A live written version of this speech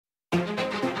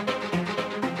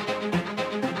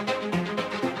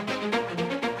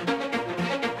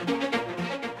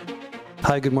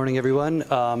Hi, good morning, everyone.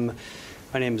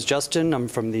 My name is Justin. I'm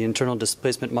from the Internal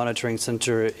Displacement Monitoring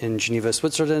Center in Geneva,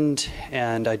 Switzerland,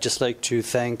 and I'd just like to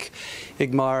thank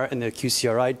IGMAR and the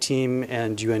QCRI team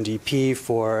and UNDP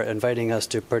for inviting us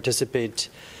to participate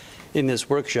in this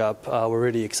workshop. We're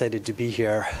really excited to be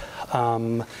here.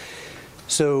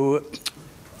 So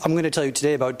I'm going to tell you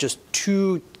today about just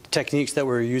two techniques that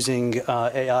we're using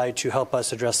AI to help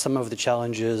us address some of the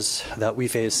challenges that we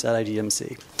face at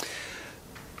iDMC.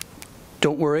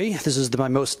 Don't worry, this is my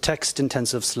most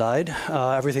text-intensive slide.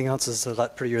 Everything else is a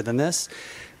lot prettier than this.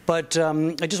 But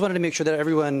I just wanted to make sure that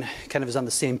everyone kind of is on the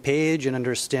same page and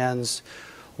understands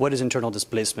what is internal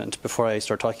displacement before I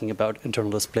start talking about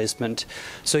internal displacement.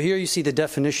 So here you see the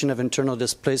definition of internal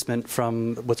displacement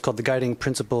from what's called the Guiding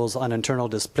Principles on Internal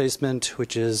Displacement,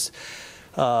 which is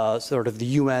sort of the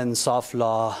UN soft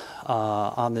law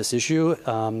on this issue.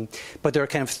 But there are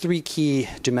kind of three key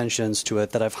dimensions to it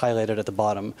that I've highlighted at the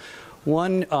bottom.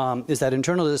 One is that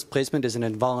internal displacement is an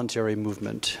involuntary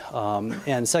movement.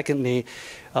 And secondly,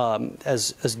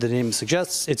 as the name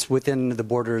suggests, it's within the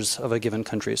borders of a given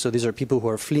country. So these are people who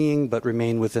are fleeing but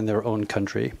remain within their own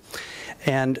country.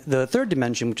 And the third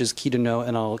dimension, which is key to know,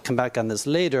 and I'll come back on this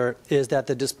later, is that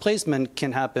the displacement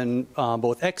can happen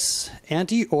both ex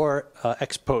ante or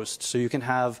ex post. So you can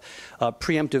have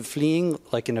preemptive fleeing,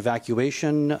 like an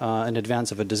evacuation in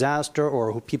advance of a disaster,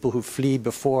 or people who flee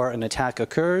before an attack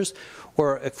occurs.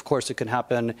 Or, of course, it can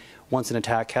happen once an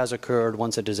attack has occurred,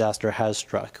 once a disaster has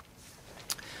struck.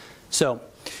 So,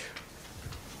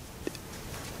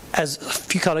 as a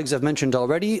few colleagues have mentioned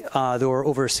already, there were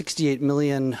over 68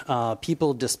 million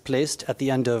people displaced at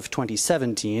the end of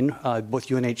 2017. Both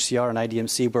UNHCR and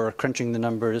iDMC were crunching the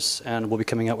numbers, and we'll be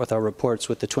coming out with our reports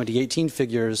with the 2018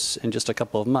 figures in just a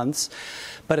couple of months.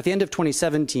 But at the end of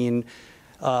 2017,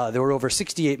 there were over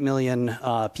 68 million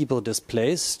people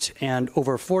displaced, and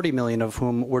over 40 million of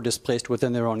whom were displaced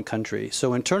within their own country.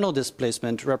 So internal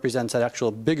displacement represents an actual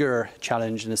bigger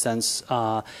challenge in a sense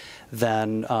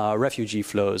than refugee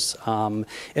flows. And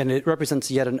it represents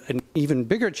yet an even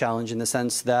bigger challenge in the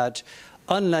sense that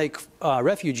unlike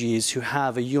refugees who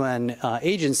have a UN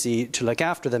agency to look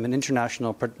after them in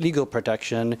international legal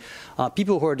protection,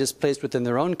 people who are displaced within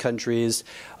their own countries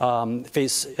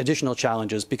face additional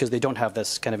challenges because they don't have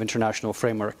this kind of international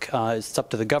framework. It's up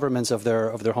to the governments of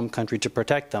their home country to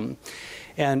protect them.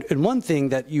 And one thing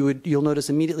that you'll notice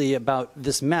immediately about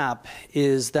this map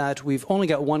is that we've only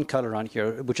got one color on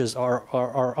here, which is our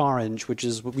orange, which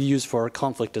is what we use for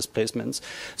conflict displacements.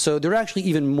 So there are actually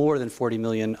even more than 40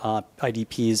 million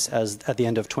IDPs at the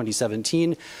end of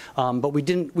 2017, but we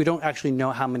don't actually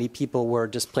know how many people were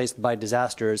displaced by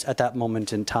disasters at that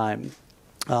moment in time.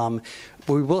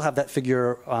 We will have that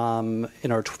figure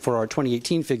for our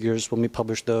 2018 figures when we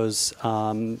publish those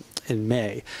in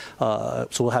May. So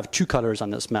we'll have two colors on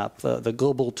this map, the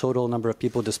global total number of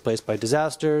people displaced by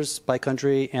disasters, by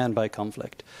country, and by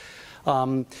conflict.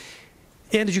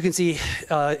 And as you can see,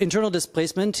 internal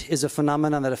displacement is a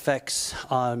phenomenon that affects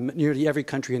nearly every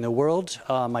country in the world.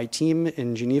 My team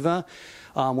in Geneva,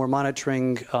 we're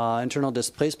monitoring internal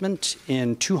displacement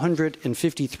in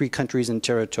 253 countries and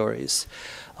territories.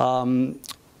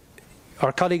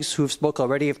 Our colleagues who've spoke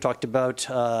already have talked about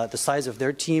the size of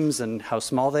their teams and how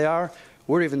small they are.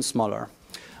 We're even smaller,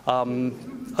 a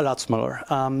lot smaller.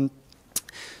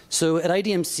 So at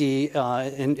iDMC,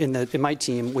 in my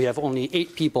team, we have only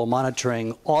 8 people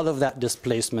monitoring all of that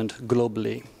displacement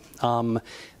globally.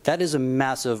 That is a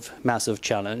massive, massive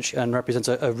challenge and represents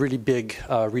a really big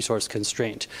resource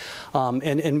constraint.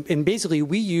 And basically,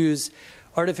 we use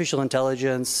artificial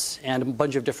intelligence and a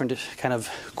bunch of different kind of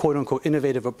quote-unquote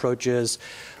innovative approaches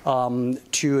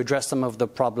to address some of the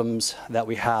problems that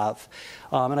we have.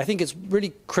 And I think it's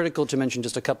really critical to mention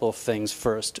just a couple of things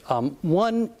first.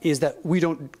 One is that we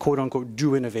don't quote-unquote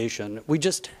do innovation. We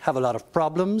just have a lot of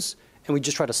problems, and we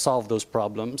just try to solve those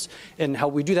problems. And how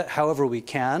we do that however we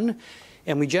can.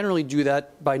 And we generally do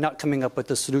that by not coming up with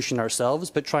the solution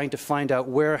ourselves, but trying to find out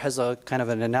where has a kind of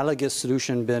an analogous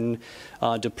solution been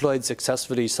deployed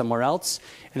successfully somewhere else,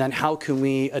 and then how can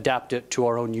we adapt it to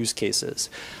our own use cases.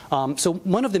 So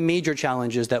one of the major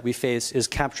challenges that we face is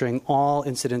capturing all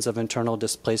incidents of internal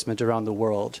displacement around the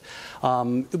world.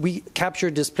 We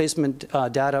captured displacement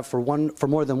data for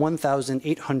more than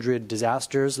 1,800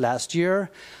 disasters last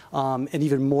year, and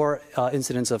even more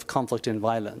incidents of conflict and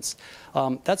violence.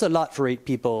 That's a lot for 8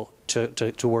 people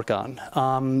to work on.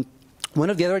 One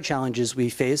of the other challenges we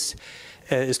face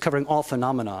is covering all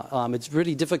phenomena. It's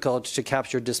really difficult to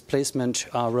capture displacement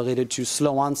related to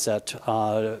slow onset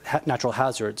natural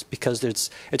hazards because it's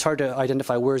hard to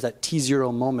identify where is that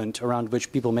T0 moment around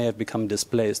which people may have become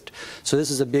displaced. So this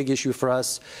is a big issue for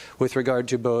us with regard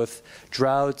to both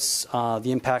droughts,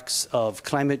 the impacts of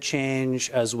climate change,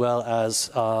 as well as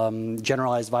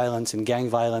generalized violence and gang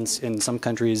violence in some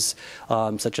countries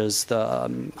such as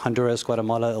Honduras,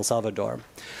 Guatemala, El Salvador.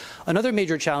 Another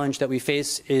major challenge that we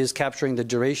face is capturing the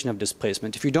duration of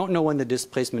displacement. If you don't know when the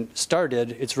displacement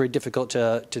started, it's very difficult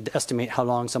to estimate how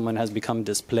long someone has become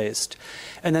displaced.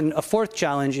 And then a fourth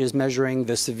challenge is measuring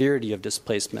the severity of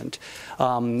displacement.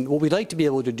 What we'd like to be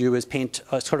able to do is paint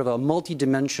a sort of a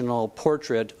multidimensional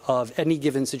portrait of any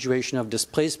given situation of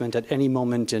displacement at any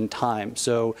moment in time.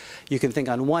 So you can think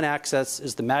on one axis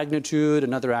is the magnitude,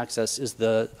 another axis is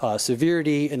the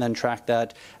severity, and then track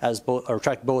that as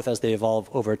track both as they evolve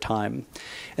over time. And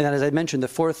then, as I mentioned, the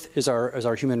fourth is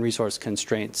our human resource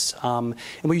constraints. And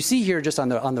what you see here, just on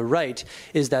the right,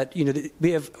 is that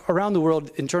we have around the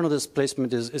world internal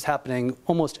displacement is happening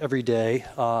almost every day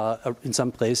in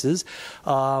some places,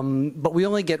 but we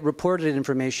only get reported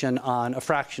information on a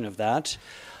fraction of that.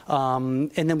 And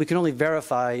then we can only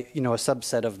verify a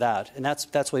subset of that, and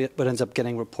that's what ends up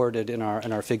getting reported in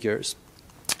our figures.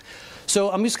 So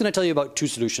I'm just going to tell you about two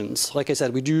solutions. Like I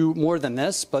said, we do more than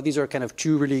this, but these are kind of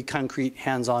two really concrete,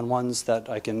 hands-on ones that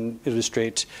I can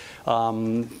illustrate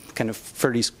kind of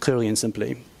fairly clearly and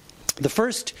simply. The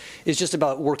first is just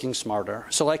about working smarter.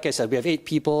 So like I said, we have 8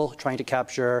 people trying to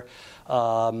capture,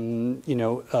 trying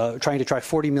to track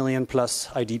 40 million plus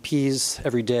IDPs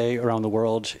every day around the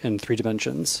world in 3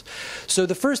 dimensions. So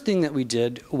the first thing that we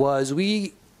did was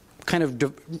we kind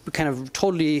of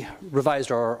totally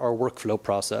revised our workflow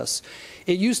process.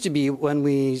 It used to be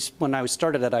when I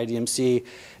started at iDMC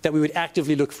that we would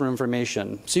actively look for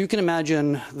information. So you can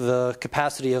imagine the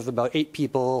capacity of about 8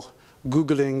 people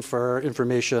Googling for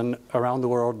information around the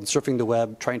world and surfing the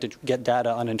web, trying to get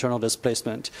data on internal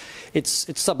displacement. It's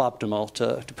suboptimal,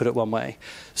 to put it one way.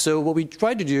 So what we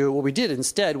did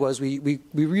instead was we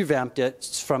revamped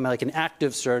it from like an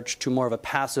active search to more of a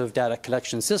passive data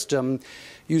collection system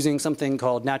using something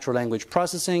called natural language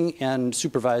processing and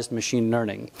supervised machine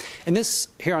learning. And this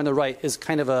here on the right is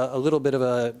kind of a little bit of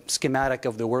a schematic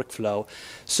of the workflow.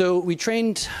 So we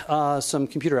trained some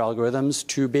computer algorithms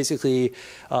to basically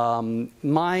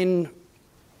mine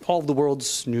all of the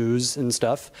world's news and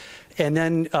stuff, and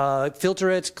then filter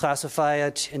it, classify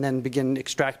it, and then begin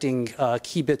extracting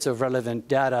key bits of relevant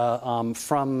data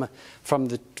from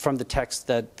the text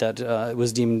that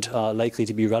was deemed likely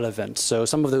to be relevant. So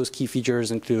some of those key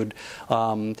features include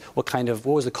what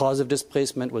was the cause of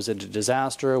displacement? Was it a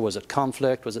disaster? Was it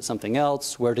conflict? Was it something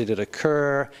else? Where did it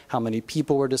occur? How many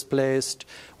people were displaced?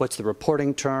 What's the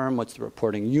reporting term? What's the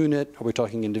reporting unit? Are we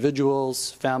talking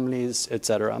individuals, families,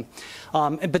 etc.?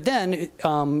 But then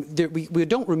we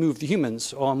don't remove the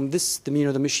humans.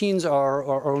 The machines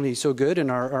are only so good, and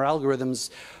our algorithms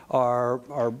are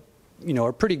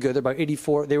pretty good. They're about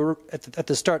 84. They were at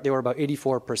the start. They were about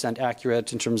 84%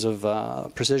 accurate in terms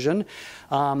of precision.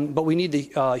 But we need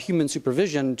the human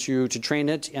supervision to train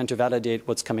it and to validate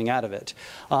what's coming out of it.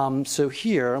 So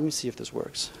here, let me see if this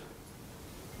works.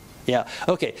 Yeah.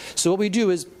 Okay. So what we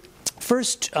do is,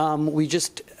 first, we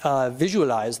just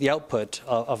visualize the output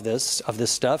of this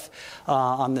stuff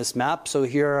on this map. So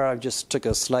here I just took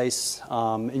a slice,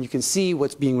 and you can see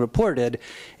what's being reported.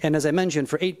 And as I mentioned,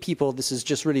 for 8 people, this is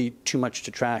just really too much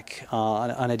to track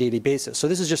on a daily basis. So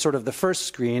this is just sort of the first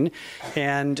screen,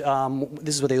 and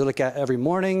this is what they look at every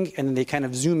morning, and then they kind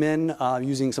of zoom in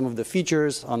using some of the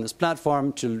features on this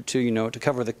platform to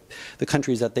cover the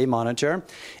countries that they monitor,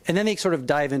 and then they sort of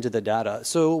dive into the data.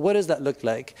 So what does that look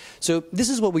like? So this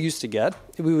is what we used to get.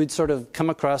 We would sort of come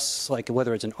across, like,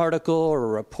 whether it's an article or a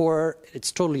report,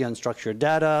 it's totally unstructured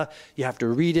data. You have to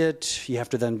read it. You have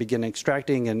to then begin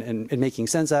extracting and making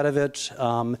sense out of it.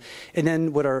 And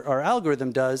then what our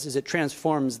algorithm does is it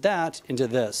transforms that into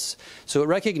this. So it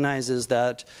recognizes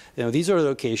that these are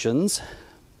locations.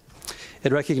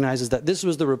 It recognizes that this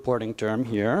was the reporting term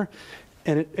here.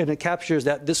 And it captures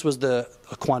that this was the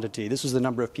quantity. This was the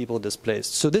number of people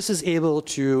displaced. So this is able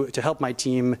to help my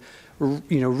team,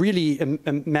 really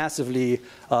massively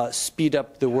speed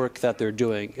up the work that they're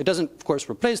doing. It doesn't, of course,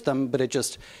 replace them, but it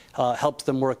just helps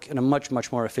them work in a much,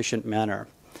 much more efficient manner.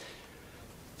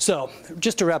 So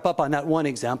just to wrap up on that one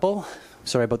example,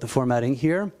 sorry about the formatting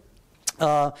here.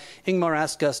 Ingmar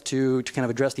asked us to kind of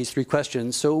address these 3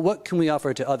 questions. So what can we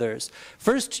offer to others?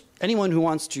 First, anyone who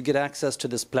wants to get access to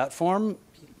this platform,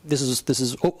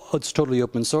 it's totally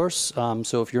open source.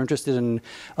 So if you're interested in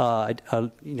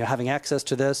having access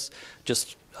to this,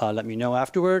 just let me know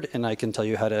afterward, and I can tell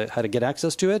you how to get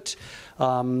access to it.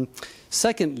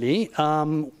 Secondly,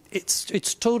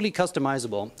 it's totally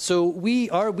customizable. So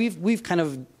we've kind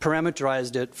of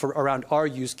parameterized it for around our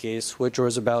use case, which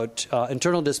was about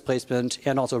internal displacement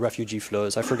and also refugee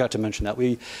flows. I forgot to mention that.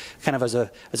 We kind of, as a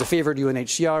favored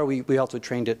UNHCR, we also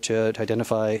trained it to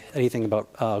identify anything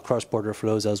about cross-border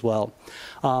flows as well.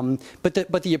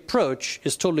 But the approach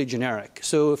is totally generic.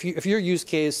 So if your use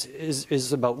case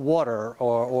is about water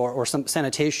or some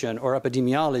sanitation or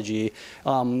epidemiology,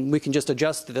 we can just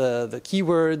adjust the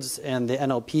keywords and the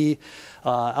NLP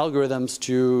algorithms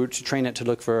to train it to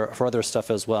look for other stuff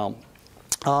as well.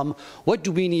 What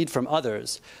do we need from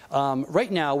others?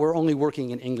 Right now, we're only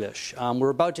working in English. We're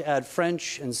about to add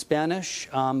French and Spanish,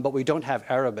 but we don't have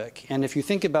Arabic. And if you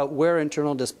think about where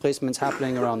internal displacement is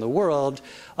happening around the world,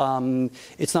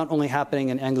 it's not only happening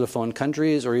in Anglophone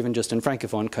countries or even just in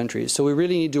Francophone countries. So we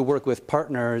really need to work with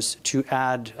partners to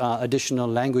add additional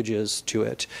languages to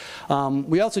it.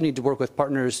 We also need to work with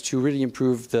partners to really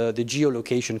improve the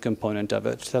geolocation component of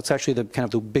it. That's actually the kind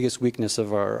of the biggest weakness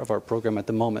of our program at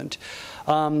the moment.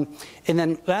 And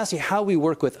then lastly, how we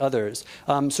work with others.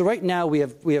 So right now we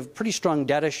have pretty strong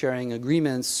data sharing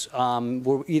agreements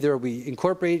where either we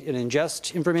incorporate and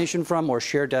ingest information from or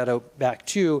share data back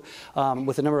to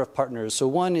with a number of partners. So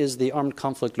one is the Armed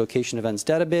Conflict Location Events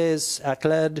Database,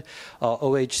 ACLED,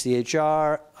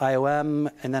 OHCHR, IOM,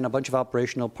 and then a bunch of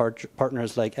operational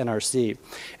partners like NRC.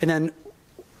 And then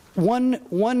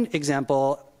one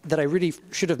example that I really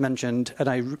should have mentioned, and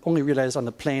I only realized on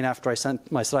the plane after I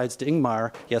sent my slides to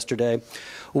Ingmar yesterday,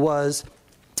 was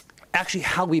actually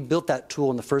how we built that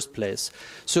tool in the first place.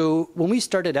 So when we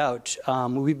started out,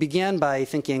 we began by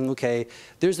thinking, okay,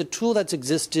 there's a tool that's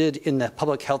existed in the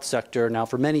public health sector now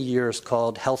for many years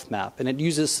called Health Map, and it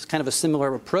uses kind of a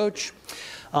similar approach.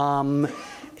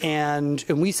 And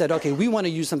we said, okay, we want to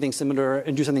use something similar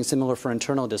and do something similar for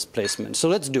internal displacement. So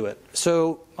let's do it.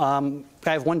 So I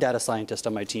have one data scientist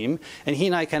on my team, and he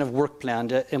and I kind of work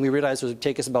planned it, and we realized it would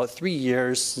take us about 3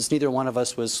 years since neither one of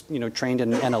us was, trained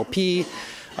in NLP.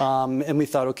 And we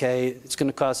thought, okay, it's going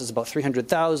to cost us about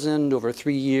 $300,000 over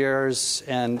 3 years,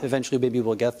 and eventually maybe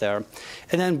we'll get there.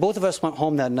 And then both of us went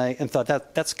home that night and thought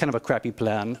that's kind of a crappy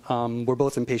plan. We're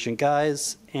both impatient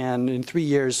guys, and in 3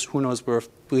 years, who knows, we'll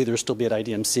either still be at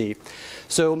iDMC.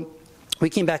 So we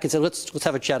came back and said, let's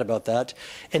have a chat about that.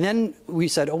 And then we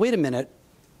said, oh, wait a minute,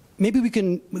 maybe we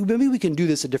can do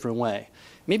this a different way.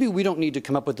 Maybe we don't need to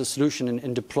come up with the solution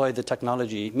and deploy the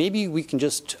technology. Maybe we can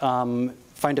just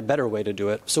find a better way to do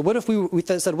it. So what if we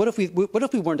said, what if we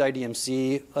weren't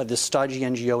iDMC, this stodgy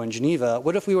NGO in Geneva?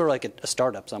 What if we were like a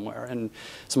startup somewhere in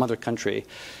some other country?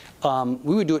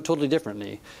 We would do it totally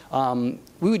differently.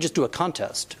 We would just do a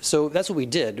contest. So that's what we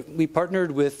did. We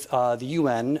partnered with the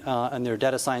UN and their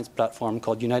data science platform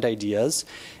called Unite Ideas.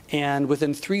 And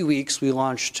within 3 weeks, we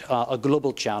launched a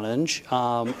global challenge,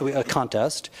 a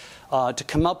contest, to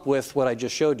come up with what I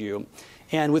just showed you.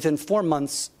 And within 4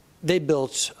 months, they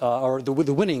built, or the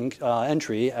winning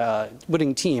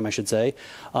winning team, I should say,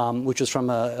 which was from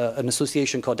an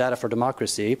association called Data for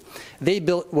Democracy. They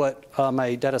built what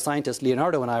my data scientist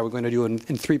Leonardo and I were going to do in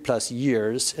 3+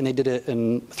 years, and they did it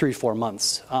in 3 or 4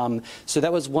 months. So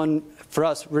that was one, for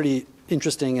us, really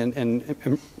interesting and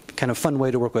kind of fun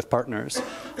way to work with partners.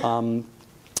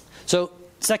 So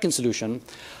second solution,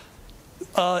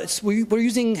 we're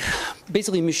using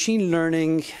basically machine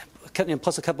learning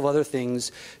plus a couple of other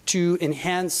things to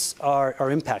enhance our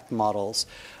impact models.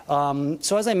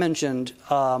 So as I mentioned,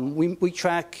 we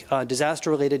track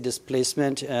disaster-related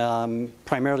displacement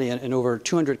primarily in over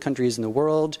 200 countries in the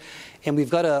world. And we've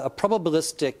got a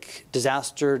probabilistic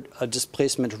disaster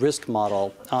displacement risk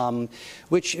model,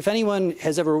 which if anyone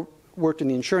has ever worked in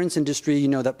the insurance industry, you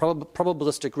know that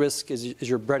probabilistic risk is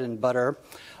your bread and butter.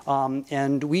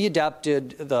 And we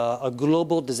adapted a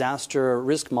global disaster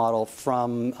risk model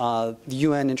from the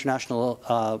UN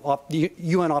the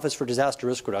UN Office for Disaster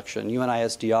Risk Reduction,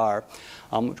 UNISDR,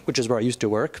 which is where I used to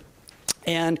work.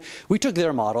 And we took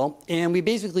their model and we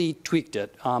basically tweaked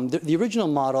it. The original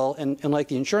model, and like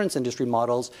the insurance industry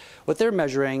models, what they're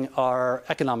measuring are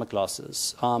economic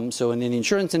losses. So in the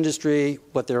insurance industry,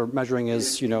 what they're measuring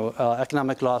is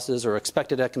economic losses or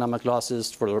expected economic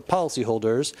losses for their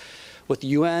policyholders. What the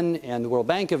UN and the World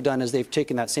Bank have done is they've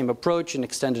taken that same approach and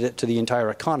extended it to the entire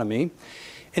economy.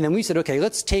 And then we said, okay,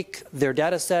 let's take their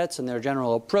data sets and their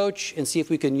general approach and see if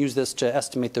we can use this to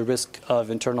estimate the risk of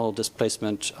internal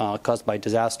displacement caused by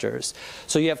disasters.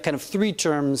 So you have kind of three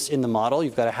terms in the model.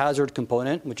 You've got a hazard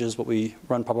component, which is what we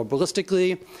run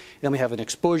probabilistically. Then we have an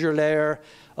exposure layer,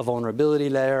 a vulnerability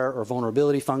layer, or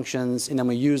vulnerability functions. And then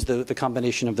we use the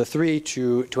combination of the three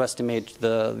to estimate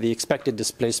the expected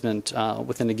displacement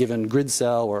within a given grid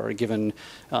cell or a given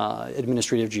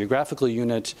administrative geographical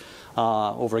unit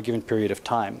over a given period of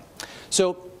time.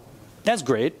 So that's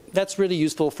great. That's really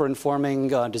useful for informing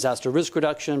disaster risk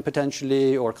reduction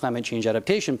potentially or climate change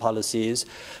adaptation policies.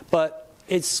 But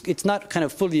it's not kind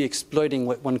of fully exploiting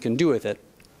what one can do with it.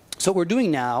 So what we're doing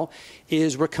now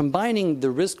is we're combining the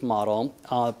risk model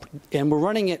and we're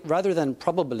running it rather than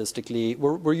probabilistically,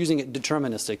 we're using it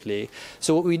deterministically.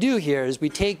 So what we do here is we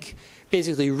take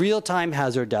basically real-time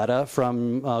hazard data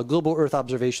from global Earth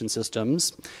observation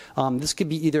systems. This could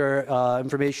be either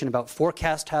information about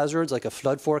forecast hazards like a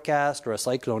flood forecast or a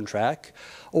cyclone track,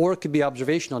 or it could be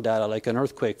observational data like an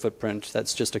earthquake footprint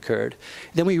that's just occurred.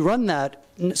 Then we run that.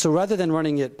 So rather than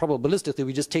running it probabilistically,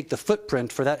 we just take the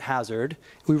footprint for that hazard,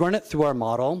 we run it through our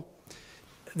model.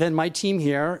 Then my team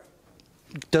here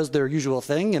does their usual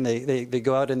thing, and they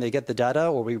go out and they get the data,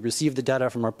 or we receive the data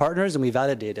from our partners and we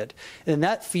validate it. And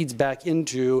that feeds back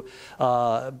into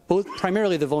both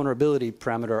primarily the vulnerability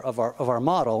parameter of our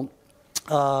model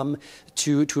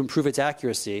to improve its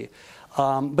accuracy.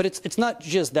 But it's not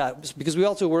just that, because we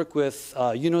also work with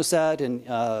UNOSAT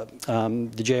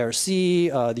and the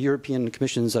JRC, the European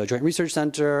Commission's Joint Research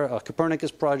Center,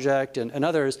 Copernicus Project, and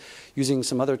others using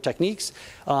some other techniques.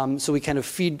 So we kind of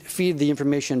feed the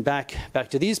information back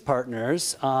to these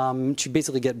partners to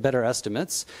basically get better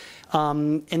estimates.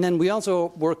 And then we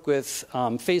also work with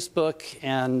Facebook,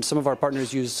 and some of our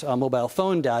partners use mobile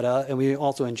phone data, and we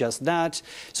also ingest that.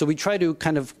 So we try to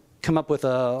kind of come up with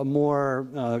a more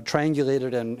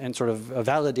triangulated and sort of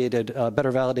validated, better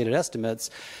validated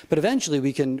estimates. But eventually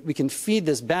we can feed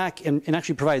this back and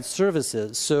actually provide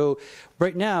services. So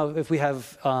right now, if we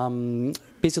have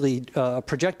basically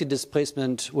projected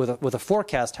displacement with a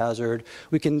forecast hazard,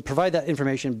 we can provide that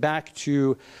information back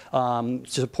to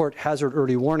support hazard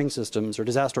early warning systems or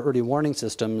disaster early warning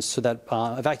systems so that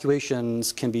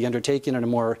evacuations can be undertaken in a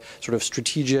more sort of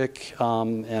strategic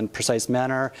and precise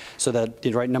manner so that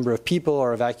the right number of people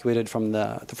are evacuated from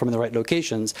the right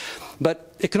locations. But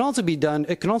it can also be done,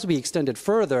 it can also be extended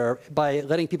further by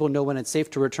letting people know when it's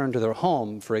safe to return to their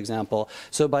home, for example.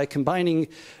 So by combining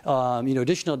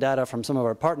additional data from some of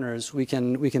our partners, we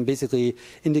can basically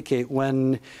indicate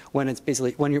when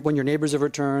your neighbors have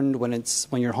returned,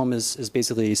 when your home is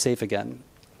basically safe again.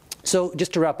 So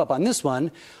just to wrap up on this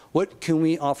one, what can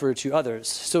we offer to others?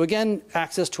 So again,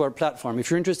 access to our platform.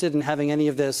 If you're interested in having any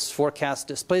of this forecast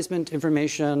displacement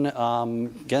information,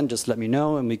 again, just let me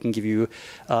know and we can give you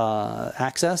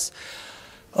access.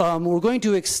 We're going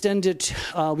to extend it.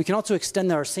 We can also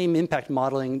extend our same impact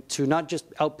modeling to not just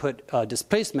output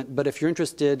displacement, but if you're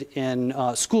interested in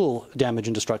school damage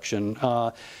and destruction,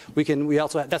 we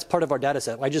also that's part of our data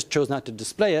set. I just chose not to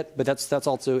display it, but that's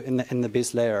also in the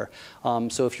base layer.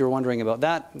 So if you're wondering about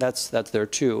that, that's there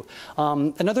too.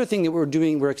 Another thing that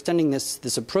we're extending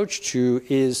this approach to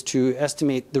is to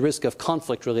estimate the risk of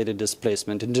conflict-related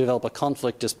displacement and develop a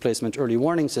conflict displacement early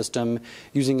warning system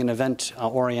using an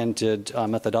event-oriented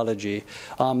methodology.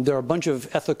 There are a bunch of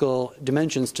ethical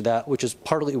dimensions to that, which is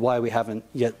partly why we haven't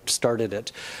yet started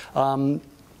it.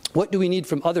 What do we need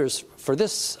from others for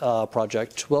this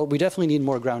project? Well, we definitely need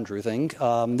more ground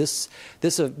truthing.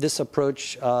 This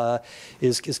approach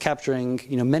is capturing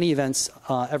many events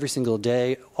every single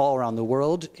day all around the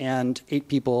world, and 8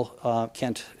 people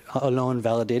can't alone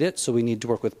validate it, so we need to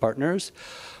work with partners.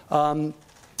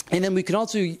 And then we can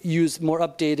also use more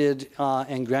updated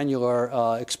and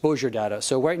granular exposure data.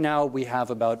 So right now we have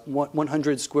about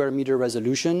 100 square meter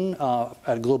resolution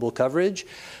at global coverage,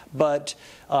 but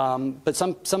in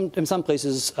some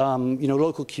places,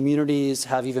 local communities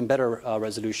have even better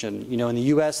resolution. In the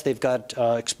U.S., they've got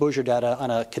exposure data on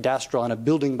a cadastral, on a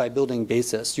building by building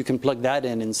basis. You can plug that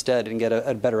in instead and get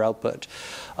a better output.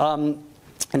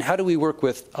 And how do we work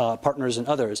with partners and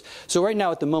others? So right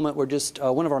now, at the moment, we're just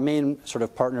one of our main sort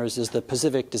of partners is the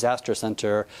Pacific Disaster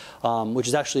Center, which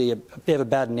is actually they have a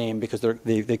bad name because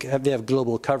they have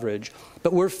global coverage.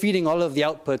 But we're feeding all of the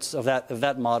outputs of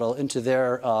that model into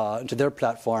their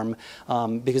platform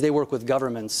because they work with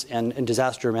governments and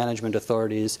disaster management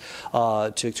authorities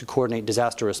to coordinate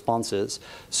disaster responses.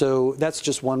 So that's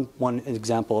just one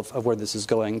example of where this is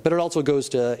going. But it also goes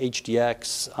to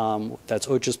HDX, that's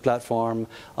OCHA's platform,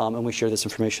 and we share this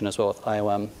information as well with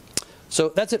IOM. So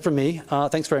that's it from me.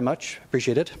 Thanks very much.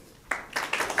 Appreciate it.